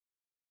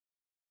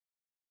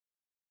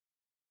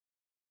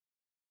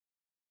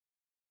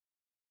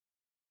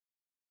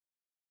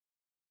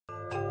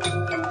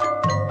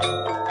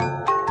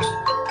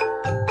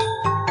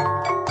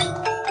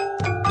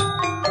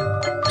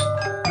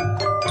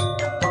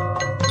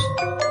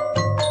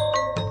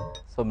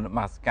សូមន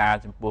មស្ការ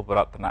ចំពោះបរ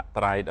តន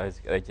ត្រ័យដោយ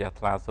សេចក្តីជ្រះ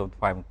ថ្លាសូម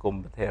ថ្វាយបង្គំ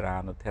ព្រះថេរា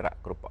នុថេរៈ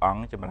គ្រប់ព្រះអង្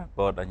គចម្រើនព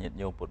រដល់ញាតិ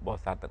ញោមពុទ្ធប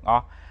រិស័ទទាំងអ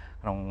ស់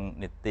ក្នុង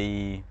នីតិ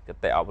គ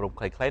តិអប់រំ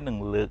ខ្លីៗនឹង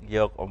លើកយ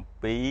កអំ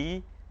ពី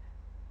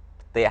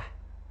ផ្ទះ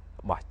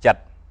របស់ចិត្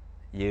ត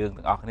យើង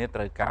ទាំងអស់គ្នាត្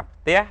រូវការ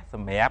ផ្ទះស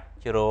ម្រាប់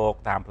ជ្រក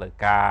តាមផ្លូវ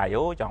ការ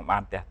យោចង់បា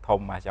នផ្ទះធំ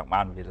ចង់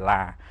បានវិ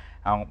ឡា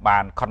ចង់បា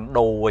នខុន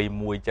ដូ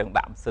មួយចឹង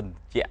ដាក់ម៉ាស៊ីនត្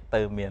រជាក់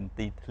ទៅមាន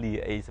ទីធ្លា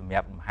អីសម្រា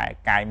ប់លំហែ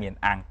កាយមាន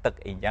អាងទឹក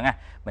អីចឹងណា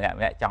ម្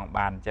នាក់ចង់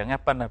បានចឹងណា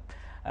ប៉ុន្តែ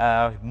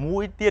មួ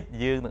យទៀត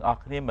យើងទាំងអ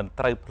ស់គ្នាមិន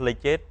ត្រូវភ្លេច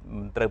ទេ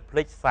មិនត្រូវភ្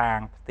លេចសាង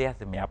ផ្ទះ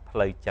សម្រាប់ផ្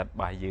លូវចិត្តរ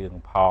បស់យើង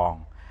ផង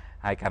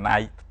ហើយកាលណា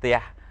ផ្ទះ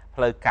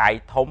ផ្លូវកាយ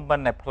ធំប៉ុ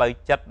ន្តែផ្លូវ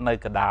ចិត្តនៅ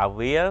កដាល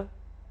វាល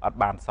អត់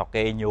បានសក់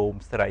គេញោម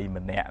ស្រី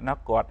ម្នាក់ណា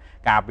គាត់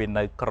ការវា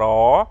នៅក្រ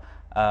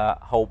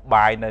ហូប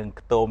បាយនៅ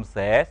ខ្ទមស្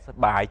រែស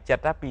បាយចិ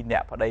ត្តពីអ្ន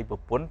កប្តីប្រ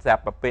ពន្ធស្រា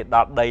ប់ប្រភេទដ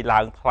ល់ដីឡើ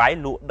ងថ្លៃ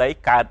លក់ដី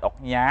កើតអុក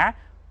ញ៉ា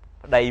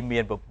ប្តីមា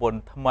នប្រពន្ធ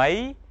ថ្មី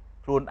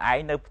ខ្លួនឯង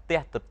នៅផ្ទះ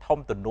ទៅធំ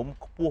ទំនុំ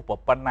ខ្ពស់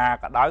ប៉ុណ្ណា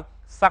ក៏ដោយ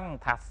សឹង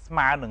ថាស្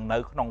មើនឹងនៅ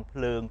ក្នុងភ្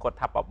លើងគាត់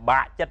ថាពិបា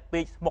កចិត្ត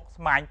ពេកស្មុគ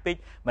ស្មាញពេក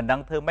មិនដឹ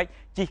ងធ្វើម៉េច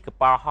ជីកក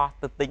ប៉ាល់ហោះ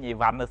ទៅទិញអី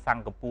វ៉ាន់នៅសិ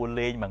ង្ហបុរី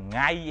លេងមួយថ្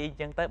ងៃអី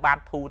ចឹងទៅបាន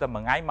ធូរតែមួ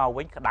យថ្ងៃមក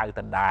វិញក្តៅ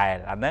ដដែល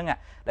អាហ្នឹង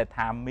ដែល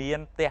ថាមាន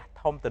ផ្ទះ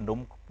ធំទំនុំ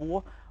ខ្ពស់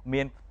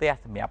មានផ្ទះ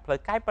សម្រាប់ផ្លូវ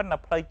កាយប៉ុន្តែ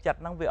ផ្លូវចិត្ត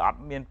ហ្នឹងវាអត់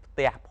មានផ្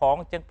ទះផង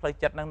អញ្ចឹងផ្លូវ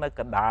ចិត្តហ្នឹងនៅ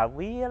កណ្ដាល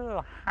វាល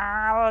ហា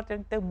លអញ្ចឹ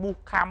ងទៅមូស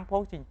ខំផ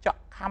ងចិញ្ច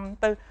ក់ខំ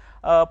ទៅ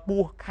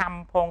ពោះខំ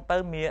ផងទៅ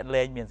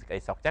លែងមានសេចក្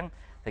តីសុខអញ្ចឹង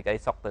សេចក្តី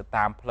សុខទៅ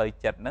តាមផ្លូវ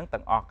ចិត្តហ្នឹង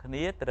ទាំងអស់គ្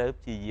នាត្រូវ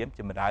ព្យាយាម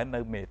ចម្រើននៅ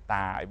មេត្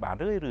តាឲ្យបាន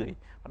រឿយ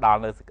ផ្ដល់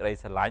នៅសេចក្តី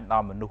ស្រឡាញ់ដ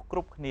ល់មនុស្សគ្រ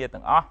ប់គ្នា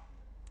ទាំងអស់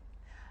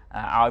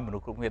ឲ្យមនុ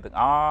ស្សគ្រប់គ្នាទាំង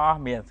អស់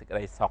មានសេចក្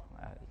តីសុខ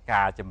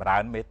ការចម្រើ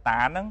នមេត្តា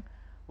ហ្នឹង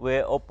វា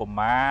ឧប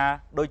មា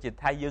ដូចជា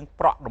ថាយើង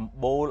ប្រក់ដំ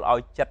បូលឲ្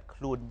យចិត្ត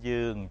ខ្លួន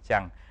យើងអញ្ចឹ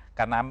ង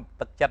កាលណា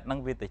ទឹកចិត្តហ្នឹង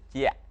វាត្រ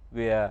ជាក់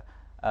វា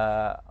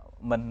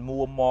មិនមួ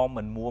ម៉ង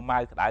មិនមួម៉ៅ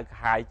ក្តៅក្រ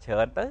ហាយច្រើ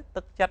នទៅ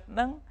ទឹកចិត្តហ្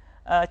នឹង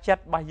ចិត្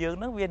តរបស់យើង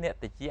ហ្នឹងវាអ្នក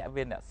ត្រជាក់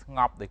វាអ្នកស្ង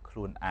ប់ដោយខ្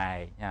លួនឯ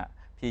ង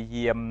ព្យា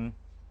យាម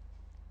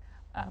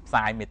ផ្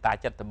សាយមេត្តា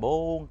ចិត្តដំបូ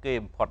ងគេ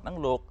បំផុតហ្នឹង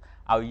លោក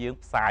ឲ្យយើង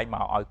ផ្សាយម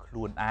កឲ្យខ្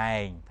លួនឯ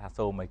ងថា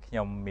សូមឲ្យខ្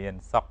ញុំមាន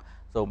សុខ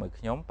សូមឲ្យ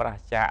ខ្ញុំប្រ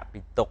ឆាចពី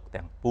ទុក្ខ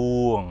ទាំង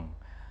ពួង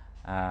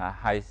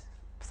ហើយ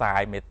ផ្សា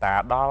យមេត្តា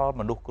ដល់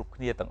មនុស្សគ្រប់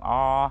គ្នាទាំងអ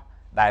ស់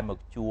ដែលមក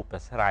ជួបប្រ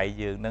ស្រ័យ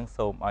យើងនឹង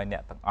សូមឲ្យអ្ន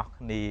កទាំងអស់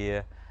គ្នា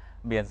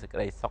មានសេចក្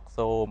តីសុខ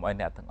សូមឲ្យ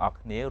អ្នកទាំងអស់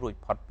គ្នារួច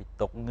ផុតពី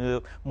ទុក្ខងើប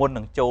មុន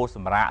នឹងចូលស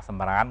ម្រាកស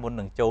ម្រានមុន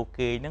នឹងចូល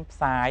គេងនឹងផ្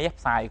សា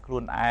យខ្លួ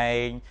នឯ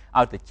ង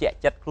ឲ្យត្រជាក់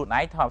ចិត្តខ្លួនឯ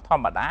ងធ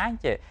ម្មតា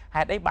ចេះ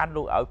ហេតុអីបាន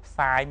លោកឲ្យផ្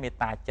សាយមេត្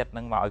តាចិត្ត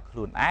នឹងមកឲ្យខ្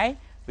លួនឯង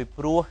ពី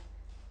ព្រោះ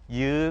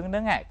យើងហ្នឹ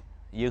ង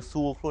យើង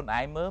សួរខ្លួនឯ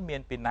ងមើលមា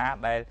នពីណា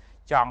ដែល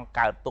ចង់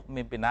កើតទុក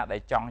មានពីណាដែ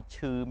លចង់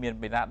ឈឺមាន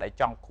ពីណាដែល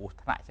ចង់គ្រោះ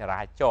ថ្នាក់ចរា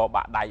ចរណ៍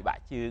បាក់ដៃបា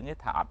ក់ជើងទេ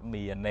ថាអត់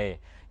មានទេ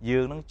យើ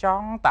ងនឹងច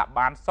ង់តែ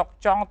បានសុខ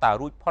ចង់តែ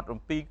រួចផុតអំ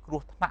ពីគ្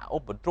រោះថ្នាក់ឧ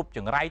បទ្រពច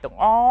ង្រៃទាំង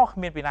អស់គ្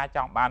មានពីណាច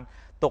ង់បាន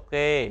ទុក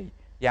ទេ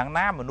យ៉ាង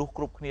ណាមនុស្ស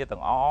គ្រប់គ្នាទាំ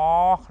ងអ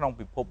ស់ក្នុង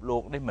ពិភពលោ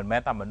កនេះមិនមែ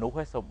នតែមនុស្ស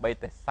ទេសូម្បី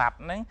តែសត្វ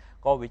ហ្នឹង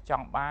ក៏វាច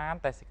ង់បាន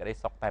តែសេចក្តី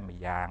សុខតែម្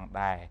យ៉ាង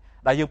ដែរ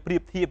ដែលយើងប្រៀ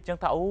បធៀបអញ្ចឹង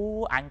ថាអូ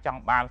អញច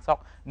ង់បានសុខ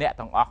អ្នក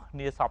ទាំងអស់គ្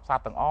នាសពស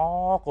ត្វទាំងអ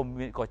ស់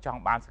ក៏ចង់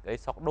បានសេចក្តី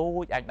សុខដូ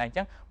ចអញដែរអញ្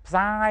ចឹងផ្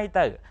សាយ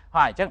ទៅ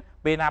ហើយអញ្ចឹង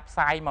ពេលណាផ្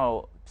សាយមក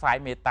ផ្សាយ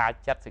មេត្តា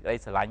ចិត្តសេចក្តី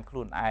ស្រឡាញ់ខ្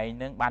លួនឯង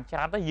នឹងបានច្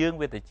រើនទៅយើង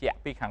វាត្រជាក់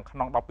ពីខាងក្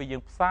នុងដល់ពេលយើ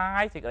ងផ្សា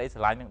យសេចក្តីស្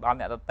រឡាញ់នឹងដល់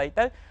អ្នកដទៃ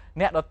ទៅ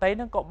អ្នកដទៃ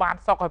នឹងក៏បាន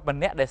សុខហើយប៉ុន្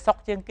តែអ្នកដែលសុខ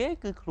ជាងគេ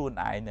គឺខ្លួន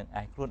ឯងនឹង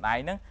ឯងខ្លួនឯង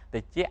នឹងត្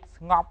រជាក់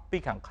ស្ងប់ពី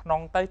ខាងក្នុង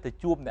ទៅ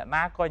ជួបអ្នក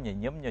ណាក៏ញ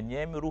ញឹមញ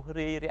ញែមរស់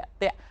រាយរាក់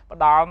ទាក់ផ្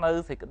ដល់នៅ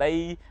សេចក្តី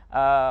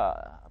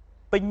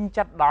ពេញ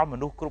ចិត្តដល់ម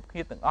នុស្សគ្រប់គ្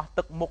នាទាំងអស់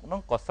ទឹកមុខហ្នឹ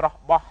ងក៏ស្រស់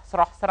បោះស្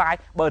រស់ស្រាយ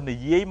បើនិ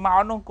យាយមក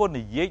ហ្នឹងក៏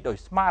និយាយដោយ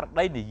ស្មារ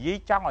តីនិយាយ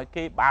ចង់ឲ្យ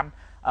គេបាន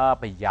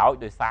ប្រយោជន៍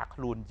ដោយសារខ្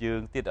លួនយើ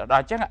ងទៀតដល់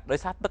អញ្ចឹងដោយ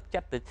សារទឹកចិ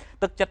ត្ត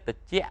ត្រជាក់ទឹក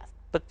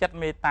ចិត្ត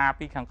មេត្តា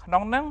ពីខាងក្នុ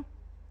ងហ្នឹង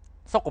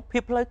សុខភា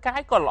ពផ្លូវកា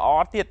យក៏ល្អ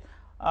ទៀត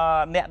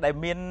អ្នកដែល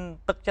មាន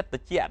ទឹកចិត្តត្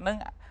រជាក់ហ្នឹង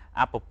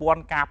ប្រព័ន្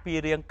ធការពារ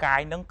រាងកាយ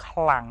នឹងខ្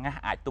លាំងណាស់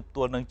អាចទប់ទ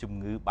ល់នឹងជំ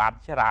ងឺបាន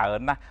ច្រើន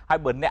ណាស់ហើយ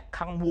បើអ្នក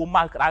ខឹងមួ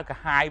ម៉ៅក្តៅក្រ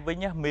ហាយវិ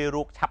ញមេ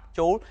រោគឆាប់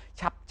ចូល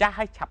ឆាប់ចាស់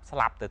ហើយឆាប់ស្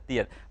លាប់ទៅទៀ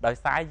តដោយ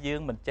សារយើង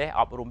មិនចេះ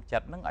អប់រំចិ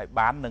ត្តនឹងឲ្យ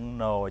បាននឹង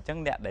ណអញ្ចឹង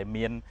អ្នកដែល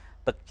មាន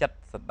ទឹកចិត្ត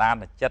សន្តាន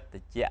ចិត្តត្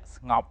រជាក់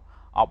ស្ងប់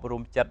អប់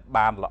រំចិត្ត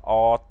បានល្អ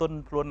ទុន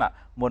ខ្លួន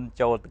មុន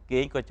ចូលទៅគេ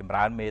ងក៏ចម្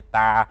រើនមេត្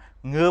តា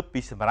ងើប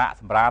ពីសម្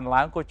រាន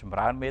ឡើងក៏ចម្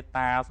រើនមេត្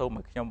តាសូម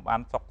ឲ្យខ្ញុំបា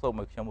នសុខសូម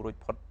ឲ្យខ្ញុំរួច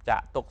ផុតចា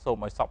កទុក្ខសូ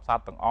មឲ្យសពស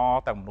ត្វទាំងអ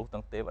ស់ទាំងមនុស្ស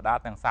ទាំងទេវតា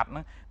ទាំងសត្វហ្នឹ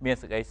ងមាន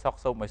សេចក្តីសុខ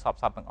សូមឲ្យសព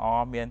សត្វទាំងអ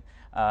ស់មាន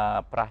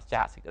ប្រ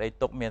ឆាចសេចក្តី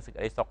ទុក្ខមានសេច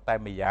ក្តីសុខតែ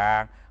ម្យ៉ា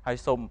ងហើយ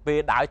សូមពេល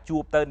ដើរជួ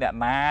បទៅអ្នក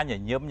ណាញ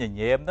ញឹមញ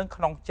ញែមហ្នឹង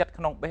ក្នុងចិត្ត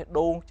ក្នុងបេះ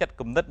ដូងចិត្ត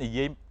គំនិតនិ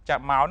យាយចា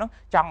ប់មកហ្នឹង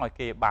ចង់ឲ្យ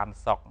គេបាន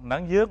សុខហ្នឹ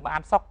ងយើងបា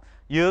នសុខ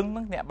យើង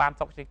នឹងអ្នកបាន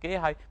សុខជាងគេ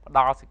ហើយផ្ដ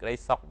ល់សេចក្តី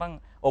សុខហ្នឹង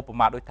ឧប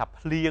មាដូចថា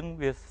ភ្លៀង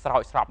វាស្រោ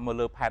ចស្រពមក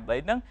លើផែនដី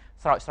ហ្នឹង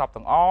ស្រោចស្រព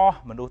ទាំងអស់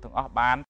មនុស្សទាំងអស់បាន